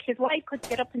attic. His wife couldn't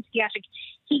get up into the attic.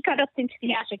 He got up into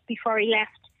the attic before he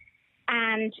left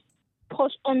and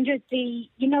put under the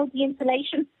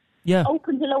insulation. Yeah.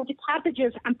 Opened a load of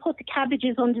cabbages and put the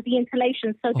cabbages under the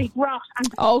insulation so they'd rot. And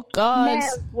the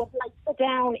smells would go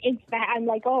down into that. I'm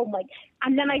like, oh my.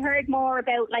 And then I heard more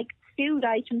about food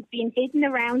items being hidden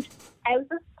around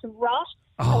houses to rot.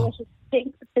 So it just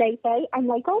stinks the place out. I'm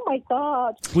like, oh my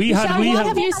God. What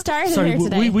have you started here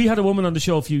today? We had a woman on the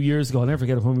show a few years ago. I'll never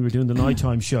forget it, when we were doing the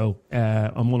nighttime show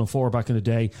on 104 back in the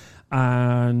day.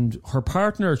 And her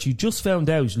partner, she just found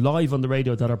out live on the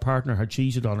radio that her partner had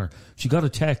cheated on her. She got a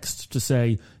text to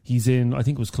say he's in, I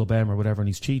think it was Club M or whatever, and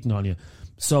he's cheating on you.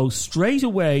 So straight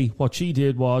away, what she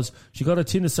did was she got a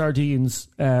tin of sardines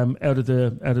out of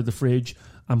the fridge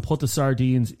and put the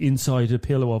sardines inside the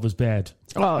pillow of his bed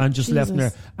and just left him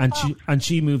there. And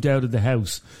she moved out of the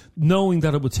house, knowing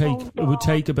that it would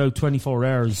take about 24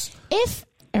 hours.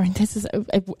 Erin, this is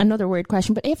another weird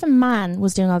question, but if a man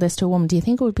was doing all this to a woman, do you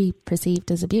think it would be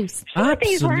perceived as abuse? Some of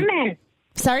these were men.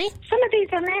 Sorry? Some of these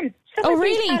are men.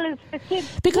 Really?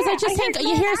 Because I just think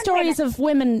you hear stories of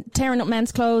women tearing up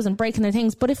men's clothes and breaking their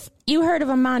things, but if you heard of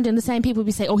a man doing the same, people would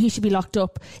be saying, oh, he should be locked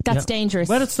up. That's dangerous.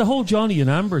 Well, it's the whole Johnny and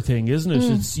Amber thing, isn't it?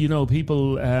 It's,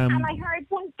 people... And I heard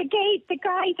the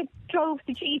guy that drove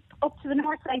the Jeep up to the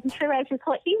north side and threw out his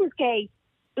hood, he was gay,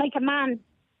 like a man.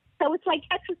 So it's like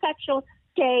heterosexual,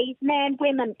 gay, men,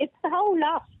 women. It's the whole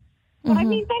lot. But I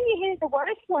mean, then you hear the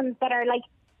worst ones that are like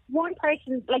one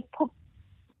person like put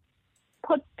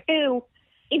poo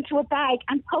into a bag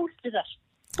and posted it.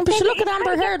 But she look at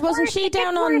Amber Heard. Wasn't she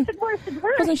down on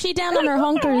her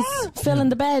hunkers filling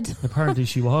the bed? Apparently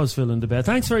she was filling the bed.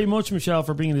 Thanks very much, Michelle,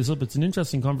 for bringing this up. It's an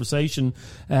interesting conversation.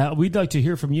 We'd like to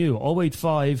hear from you.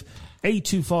 085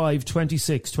 825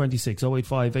 2626.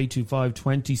 085 825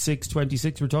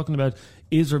 2626. We're talking about,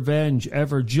 is revenge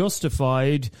ever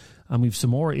justified? And we've some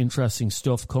more interesting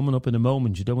stuff coming up in a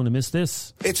moment. You don't want to miss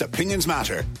this. It's Opinions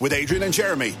Matter with Adrian and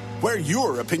Jeremy, where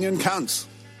your opinion counts.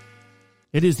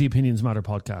 It is the Opinions Matter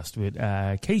podcast with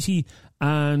Katie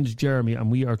and Jeremy,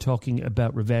 and we are talking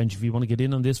about revenge. If you want to get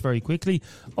in on this very quickly,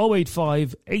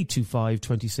 085 825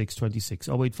 2626.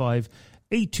 085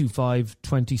 825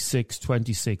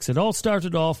 2626. It all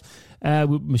started off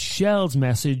with Michelle's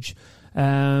message.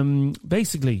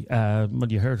 Basically, when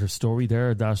you heard her story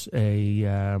there, that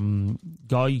a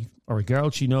guy or a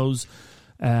girl she knows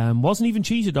wasn't even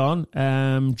cheated on,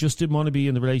 just didn't want to be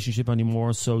in the relationship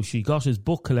anymore, so she got his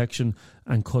book collection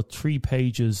and cut 3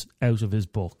 pages out of his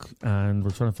book, and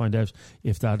we're trying to find out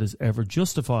if that is ever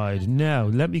justified. Now,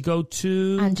 let me go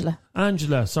to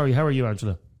Angela. Sorry, how are you,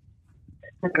 Angela?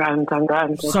 I'm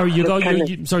grand. Sorry, you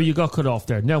got cut off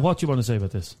there. Now, what do you want to say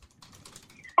about this?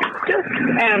 Just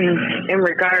in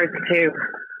regards to,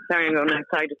 sorry, I'm going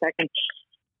outside a second.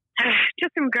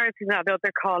 Just in regards to that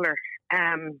other caller,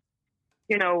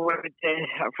 you know, where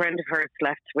a friend of hers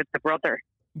left with the brother.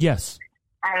 Yes.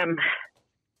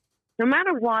 No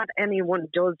matter what anyone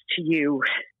does to you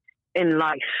in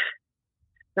life,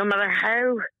 no matter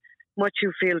how much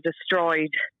you feel destroyed,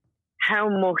 how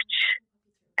much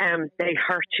they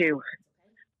hurt you,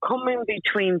 coming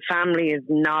between family is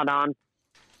not on.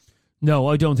 No,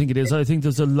 I don't think it is. I think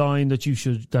there's a line that you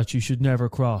should never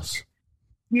cross.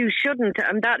 You shouldn't,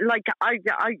 and that, like, I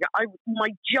my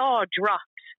jaw dropped,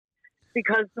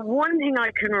 because the one thing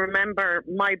I can remember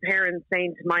my parents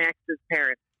saying to my ex's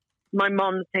parents, my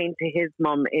mum saying to his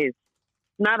mum, is,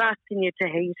 not asking you to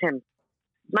hate him,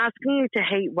 I'm asking you to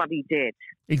hate what he did.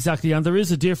 Exactly, and there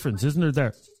is a difference, isn't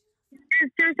there?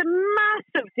 There's a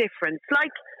massive difference.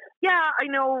 Like, yeah, I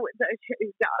know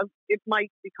it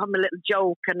might become a little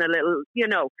joke and a little, you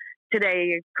know,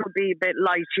 today it could be a bit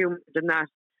light humoured and that.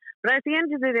 But at the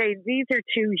end of the day, these are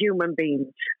 2 human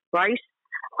beings, right?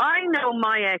 I know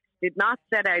my ex did not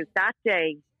set out that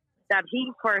day that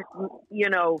he first, you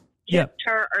know, kissed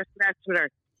her or slept with her.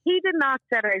 He did not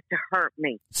set out to hurt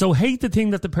me. So hate the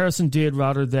thing that the person did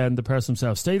rather than the person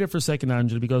himself. Stay there for a second,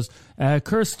 Angela, because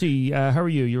Kirsty, how are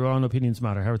you? You're on Opinions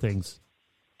Matter. How are things?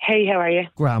 Hey, how are you?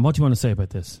 Graham, what do you want to say about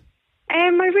this?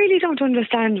 I really don't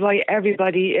understand why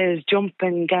everybody is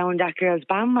jumping down that girl's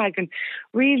bandwagon.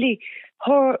 Really,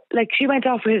 she went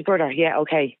off with his brother. Yeah,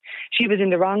 okay. She was in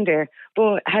the wrong there.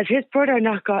 But has his brother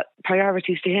not got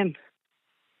priorities to him?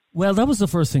 Well, that was the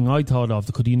first thing I thought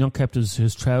of. Could he not kept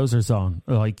his trousers on?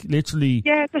 Like, literally.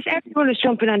 Yeah, because everyone is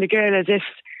jumping on the girl as if,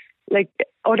 like,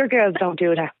 other girls don't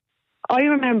do that. I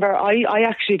remember I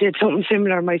actually did something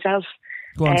similar myself.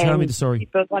 Go on, tell me the story.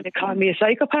 People want to call me a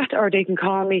psychopath, or they can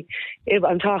call me, if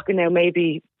I'm talking now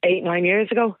maybe 8-9 years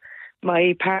ago,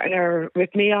 my partner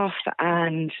ripped me off,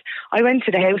 and I went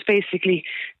to the house basically.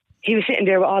 He was sitting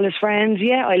there with all his friends.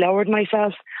 Yeah, I lowered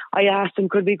myself. I asked him,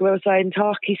 could we go outside and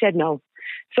talk? He said no.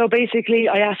 So basically,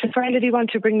 I asked a friend, did he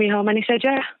want to bring me home? And he said,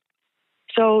 yeah.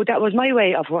 So that was my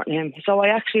way of hurting him. So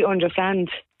I actually understand.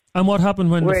 And what happened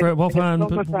when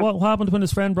what happened when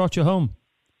his friend brought you home?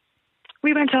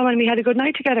 We went home and we had a good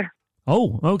night together.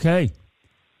 Oh, okay.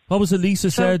 What was it Lisa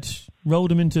said?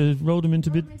 Rode him into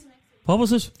bit. What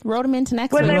was it? Rode him into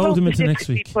next week. Well, I won't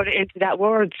specifically put it into that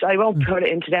words. I won't put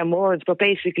it into them words. But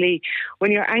basically,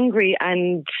 when you're angry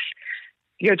and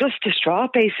you're just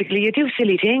distraught, basically, you do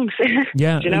silly things.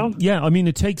 Yeah, you know? Yeah, I mean,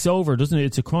 it takes over, doesn't it?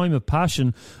 It's a crime of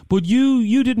passion. But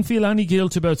you didn't feel any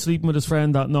guilt about sleeping with his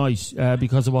friend that night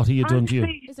because of what he had done to you?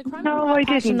 Is a crime of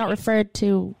passion not referred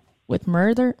to with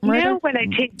murder? Now, when I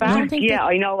think back,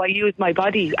 I know I used my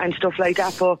body and stuff like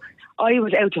that, but I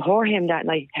was out to hurt him that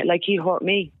night, like he hurt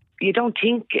me. You don't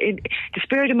think, the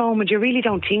spirit of the moment, you really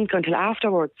don't think until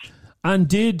afterwards. And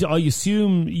did, I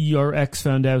assume, your ex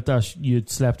found out that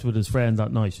you'd slept with his friend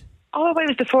that night? Oh, I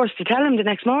was the first to tell him the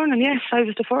next morning, yes, I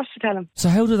was the first to tell him. So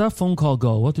how did that phone call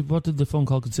go? What did the phone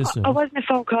call consist of? It wasn't a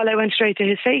phone call, I went straight to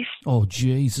his face. Oh,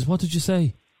 Jesus, what did you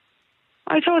say?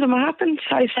 I told him what happened.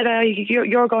 I said,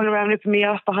 you're going around ripping me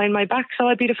off behind my back, so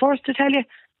I'd be the first to tell you.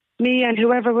 Me and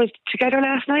whoever was together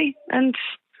last night, and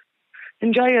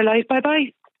enjoy your life,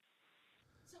 bye-bye.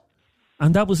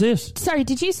 And that was it? Sorry,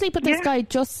 did you sleep with this guy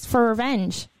just for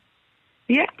revenge?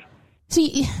 Yeah.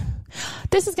 See,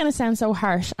 This is going to sound so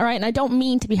harsh, all right? And I don't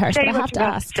mean to be harsh, but I have to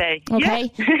ask.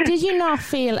 Okay? Yeah. Did you not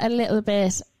feel a little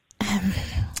bit...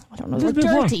 I don't know,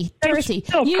 dirty,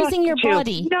 using your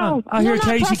body. No, I hear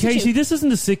Casey, this isn't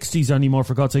the 60s anymore,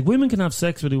 for God's sake. Women can have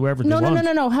sex with whoever they want.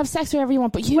 No, have sex with whoever you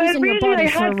want, but using your body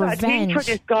for revenge. For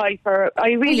this guy,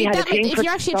 I really had a thing if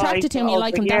you're actually attracted to him, you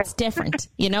like him, that's different.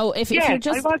 You know, if you're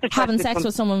just having sex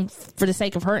with someone for the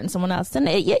sake of hurting someone else, then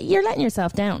you're letting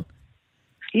yourself down.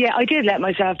 Yeah, I did let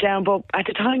myself down, but at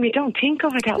the time you don't think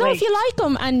of it that way. No, if you like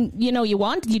them and you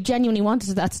genuinely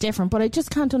wanted it, that's different. But I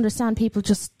just can't understand people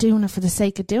just doing it for the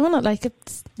sake of doing it. Like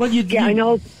it's. Well, I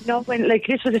know. No, when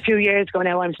this was a few years ago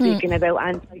now, I'm speaking about,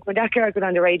 and like when that girl got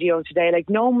on the radio today, like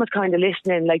no one was kind of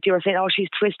listening. Like they were saying, "Oh, she's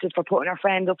twisted for putting her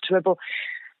friend up to it." But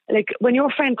like when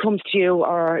your friend comes to you,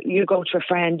 or you go to a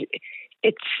friend,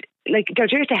 it's like they're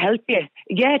there to help you.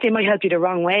 Yeah, they might help you the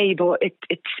wrong way, but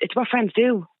it's what friends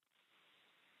do.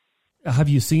 Have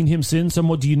you seen him since?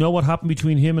 And do you know what happened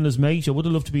between him and his mate? I would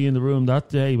have loved to be in the room that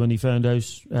day when he found out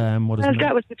what his mate...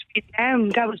 that was between them.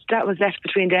 That was left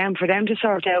between them for them to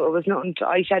sort out. It was nothing.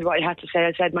 I said what I had to say.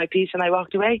 I said my piece and I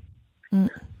walked away.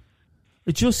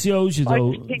 It just shows you,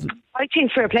 though... I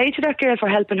think fair play to that girl for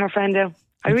helping her friend out.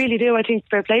 I really do. I think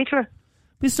fair play to her.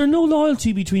 Is there no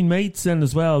loyalty between mates then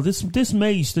as well? This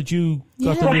mate that you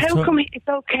got Well, how come it's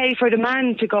okay for the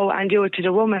man to go and do it to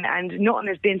the woman and nothing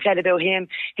has been said about him?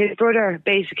 His brother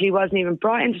basically wasn't even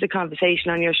brought into the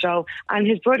conversation on your show and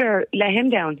his brother let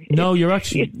him down. No, you're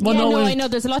actually... I know.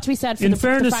 There's a lot to be said for the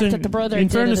fact that the brother in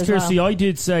fairness, Kirsty, well. I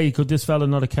did say, could this fella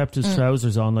not have kept his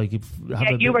trousers on? Like,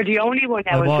 you were the only one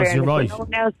now. You're right. No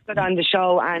one else got on the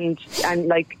show and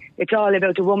like... It's all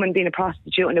about the woman being a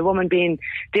prostitute and the woman being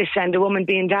this and the woman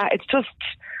being that.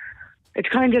 It's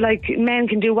kind of like men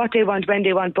can do what they want when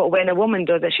they want, but when a woman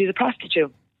does it, she's a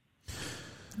prostitute.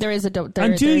 There is a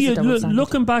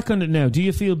looking back on it now, do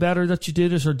you feel better that you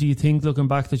did it, or do you think looking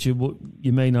back that you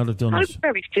may not have done it? I was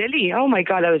very silly. Oh my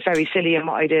God, I was very silly in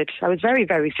what I did. I was very,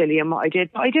 very silly in what I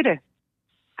did, but I did it.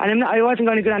 And I wasn't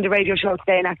going to go on the radio show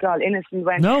today and act all innocent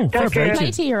when... No, that girl,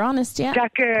 you're honest, yeah.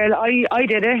 That girl, I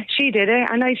did it, she did it,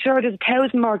 and I'm sure there's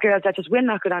 1,000 more girls that just will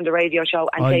not go on the radio show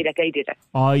and say that they did it.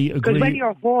 I agree. Because when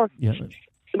you're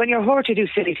hurt, you do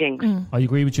silly things. I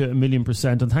agree with you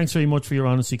 1,000,000%, and thanks very much for your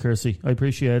honesty, Kirsty. I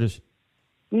appreciate it.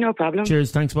 No problem. Cheers,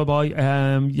 thanks, bye-bye.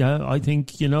 I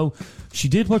think, she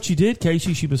did what she did,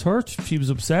 Casey. She was hurt, she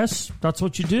was upset. That's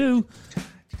what you do.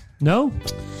 No?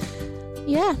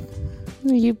 Yeah.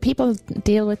 People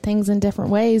deal with things in different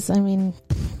ways. I mean,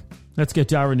 let's get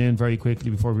Darren in very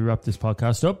quickly before we wrap this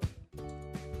podcast up.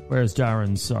 Where's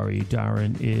Darren? Sorry,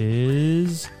 Darren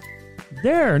is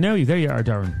there. There you are,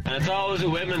 Darren. And it's always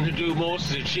the women who do most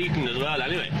of the cheating as well,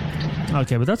 anyway.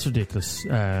 Okay, but that's ridiculous.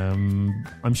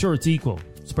 I'm sure it's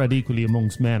spread equally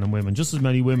amongst men and women. Just as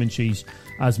many women cheat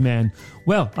as men.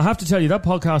 Well, I have to tell you, that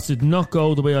podcast did not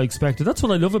go the way I expected. That's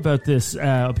what I love about this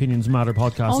Opinions Matter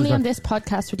podcast. Only on this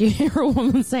podcast would you hear a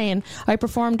woman saying, I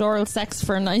performed oral sex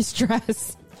for a nice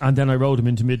dress. And then I rode him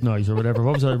into midnight or whatever.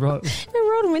 What was I? I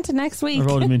rode him into next week. I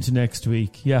rode him into next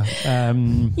week, yeah.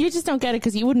 You just don't get it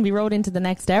because you wouldn't be rode into the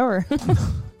next hour.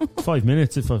 5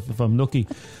 minutes if I'm lucky.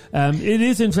 It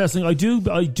is interesting. I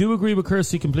do agree with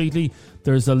Kirsty completely.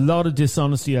 There's a lot of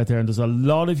dishonesty out there, and there's a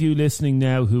lot of you listening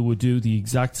now who would do the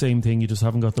exact same thing. You just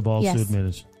haven't got the balls to admit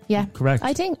it. Yeah, correct.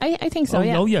 I think so.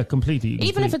 Oh yeah, completely.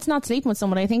 Even if it's not sleeping with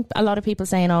someone, I think a lot of people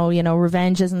saying,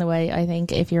 revenge isn't the way. I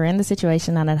think if you're in the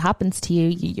situation and it happens to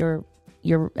you,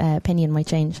 your opinion might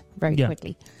change very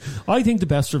quickly. I think the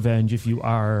best revenge, if you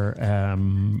are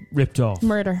ripped off,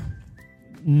 murder.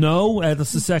 No,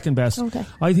 that's the second best. Okay.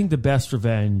 I think the best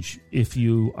revenge, if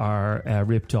you are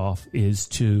ripped off, is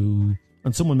to,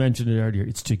 and someone mentioned it earlier,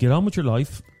 it's to get on with your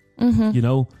life.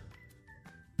 Mm-hmm.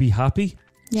 Be happy.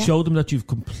 Yeah. Show them that you've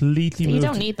completely moved. You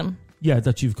don't need them. Yeah,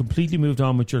 that you've completely moved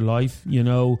on with your life. Have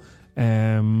you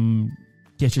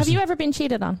ever been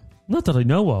cheated on? Not that I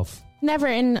know of. Never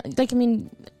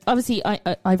obviously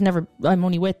I'm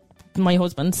only with my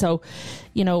husband, so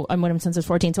I'm with him since I was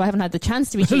 14, so I haven't had the chance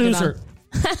to be cheated on.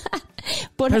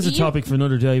 But there's a topic for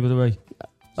another day, by the way.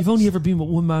 You've only ever been with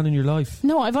one man in your life.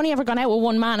 No, I've only ever gone out with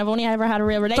one man. I've only ever had a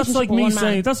real relationship with one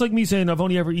man. That's like me saying I've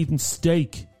only ever eaten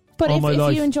steak. But if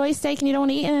life. You enjoy steak and you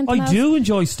don't eat anything else, do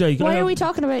enjoy steak. Why are we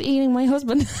talking about eating my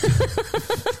husband?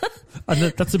 And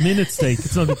that's a minute steak.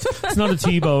 It's not a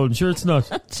T-bone. Sure, it's not.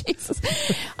 Jesus.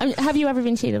 Have you ever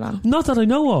been cheated on? Not that I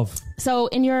know of. So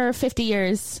in your 50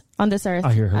 years on this earth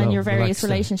and your various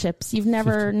relationships, you've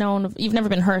never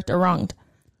been hurt or wronged?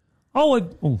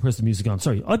 Where's the music on?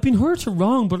 Sorry. I've been hurt or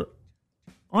wronged, but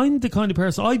I'm the kind of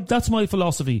person, that's my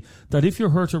philosophy, that if you're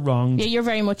hurt or wronged... Yeah, you're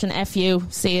very much an FU.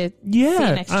 See you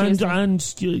next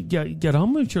Tuesday. And get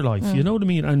on with your life, you know what I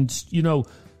mean? And, you know,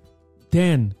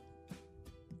 then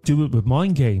do it with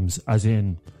mind games, as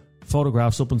in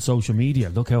photographs up on social media.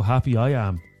 Look how happy I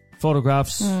am.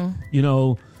 Photographs, you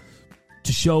know,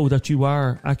 to show that you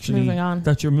are actually... moving on.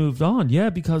 That you're moved on. Yeah,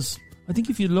 because... I think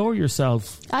if you lower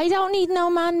yourself... I don't need no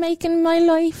man making my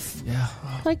life. Yeah.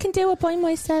 I can do it by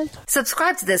myself.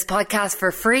 Subscribe to this podcast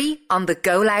for free on the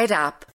Go Loud app.